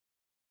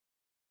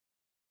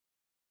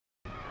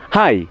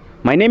Hi,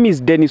 my name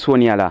is Denis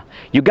YaLa.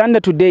 Uganda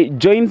today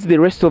joins the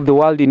rest of the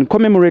world in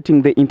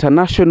commemorating the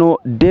International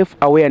Deaf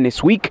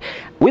Awareness Week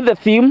with the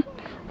theme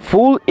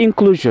Full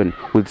Inclusion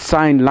with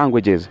Sign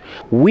Languages.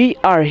 We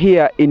are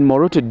here in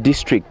Moroto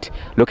District,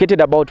 located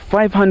about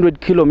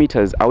 500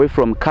 kilometers away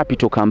from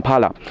capital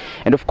Kampala.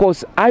 And of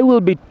course, I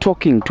will be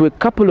talking to a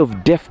couple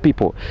of deaf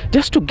people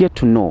just to get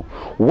to know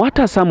what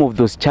are some of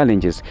those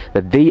challenges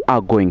that they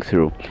are going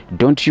through.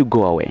 Don't you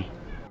go away.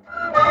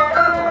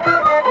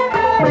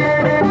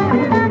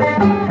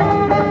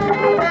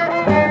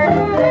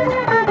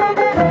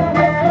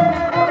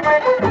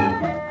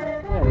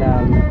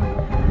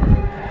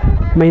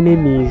 My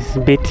name is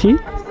Betty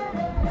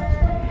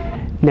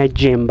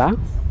Najemba.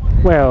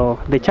 Well,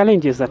 the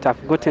challenges that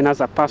I've gotten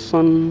as a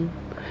person,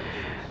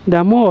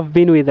 they're more of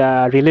being with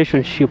a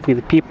relationship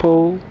with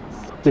people,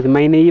 with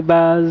my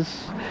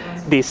neighbors,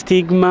 the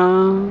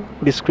stigma,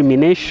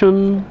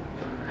 discrimination.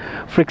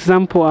 For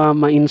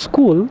example, in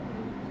school,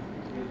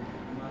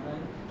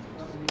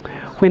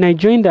 when I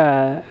joined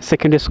a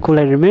secondary school,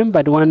 I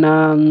remembered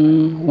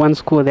one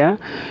school there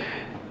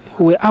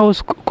where I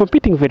was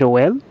competing very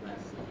well.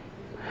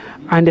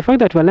 And the fact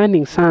that we're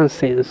learning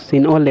sciences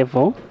in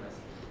O-level,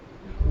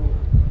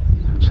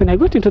 so when I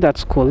got into that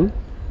school,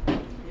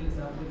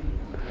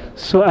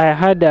 so I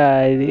had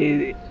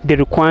the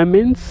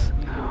requirements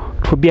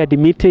to be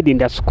admitted in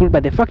that school,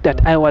 but the fact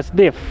that I was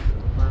deaf,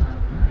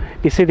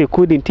 they said they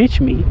couldn't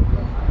teach me.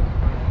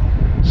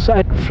 So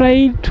I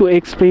tried to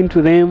explain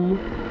to them,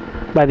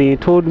 but they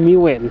told me,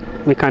 well,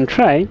 we can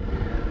try.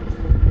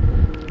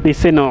 They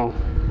said no.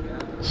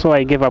 So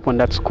I gave up on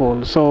that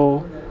school.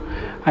 So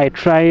I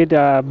tried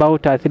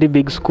about 3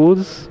 big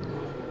schools,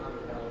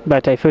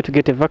 but I failed to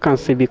get a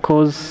vacancy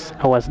because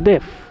I was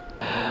deaf.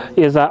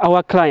 Is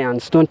our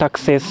clients don't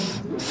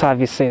access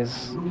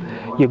services.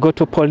 You go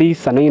to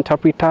police and no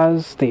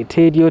interpreters. They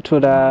take you to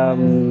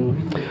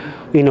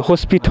the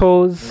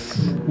hospitals.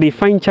 They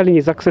find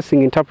challenges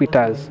accessing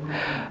interpreters,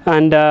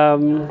 and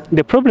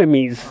the problem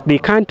is they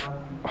can't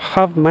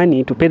have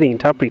money to pay the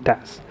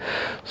interpreters.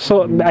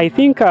 So I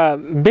think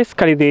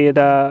basically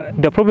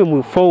the problem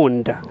we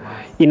found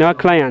in our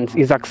clients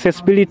is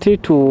accessibility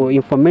to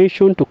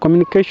information, to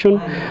communication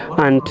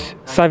and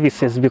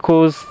services,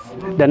 because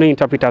there are no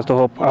interpreters to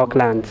help our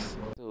clients.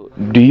 So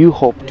do you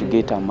hope to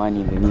get our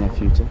money in the near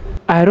future?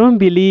 I don't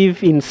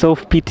believe in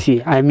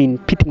self-pity. I mean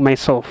pitying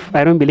myself.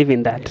 I don't believe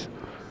in that.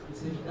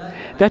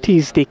 That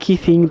is the key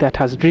thing that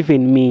has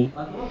driven me.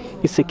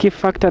 It's a key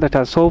factor that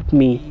has helped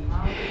me.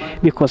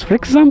 Because, for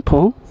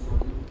example,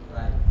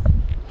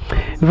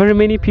 very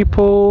many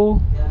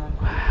people,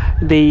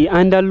 they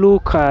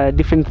underlook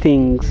different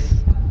things.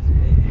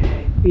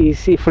 You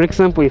see, for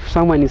example, if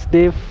someone is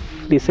deaf,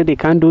 they say they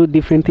can't do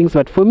different things.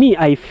 But for me,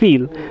 I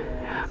feel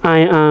I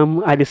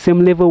am at the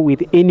same level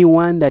with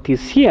anyone that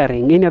is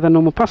hearing, any other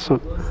normal person.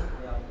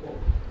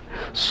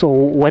 So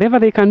whatever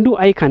they can do,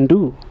 I can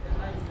do.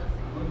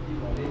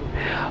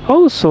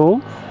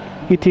 Also,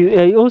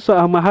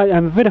 I'm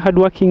a very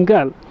hardworking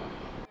girl.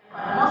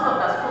 Most of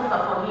the schools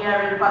are for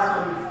hearing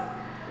persons.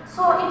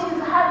 So it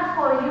is hard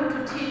for you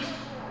to teach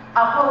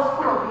a whole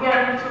school of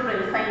hearing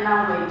children sign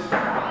language.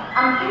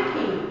 I'm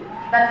thinking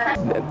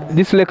that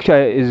this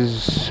lecture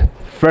is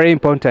very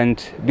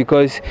important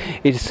because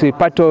it's a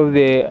part of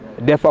the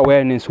Deaf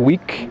Awareness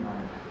Week,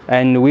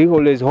 and we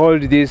always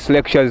hold these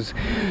lectures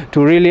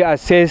to really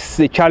assess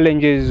the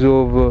challenges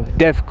of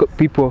deaf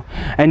people,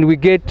 and we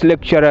get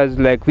lecturers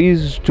like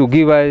these to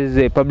give us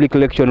a public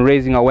lecture on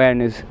raising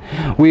awareness.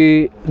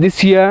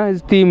 This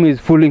year's theme is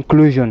full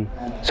inclusion,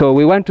 so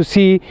we want to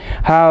see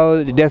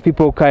how the deaf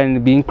people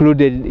can be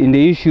included in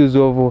the issues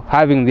of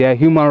having their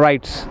human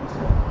rights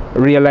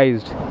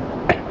realized.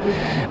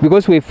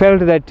 Because we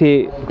felt that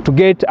to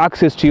get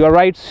access to your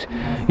rights,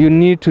 you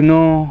need to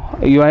know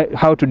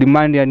how to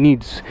demand your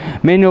needs.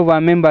 Many of our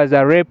members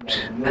are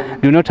raped,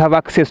 do not have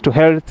access to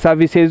health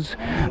services,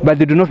 but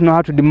they do not know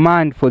how to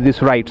demand for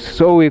these rights.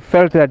 So we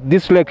felt that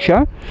this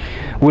lecture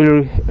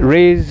will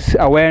raise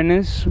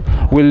awareness,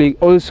 will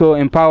also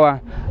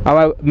empower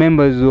our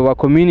members of our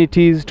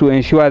communities to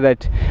ensure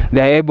that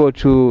they are able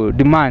to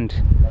demand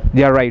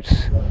their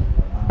rights.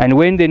 And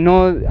when they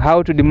know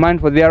how to demand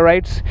for their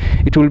rights,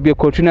 it will be a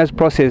continuous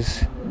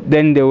process.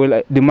 Then they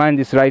will demand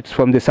these rights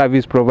from the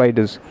service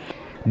providers.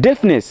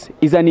 Deafness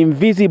is an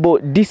invisible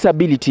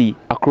disability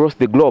across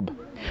the globe.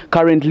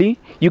 Currently,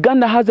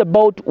 Uganda has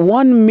about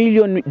 1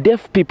 million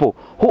deaf people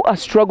who are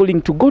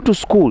struggling to go to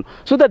school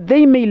so that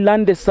they may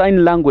learn the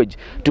sign language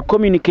to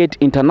communicate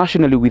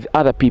internationally with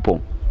other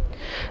people.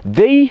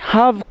 They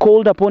have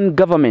called upon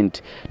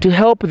government to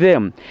help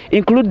them,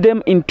 include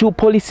them into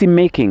policy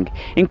making,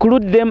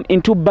 include them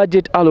into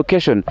budget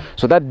allocation,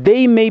 so that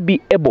they may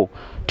be able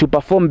to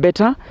perform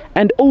better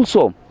and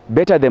also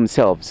better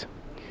themselves.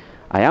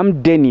 I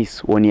am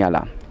Denis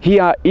YaLa,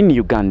 here in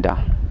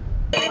Uganda.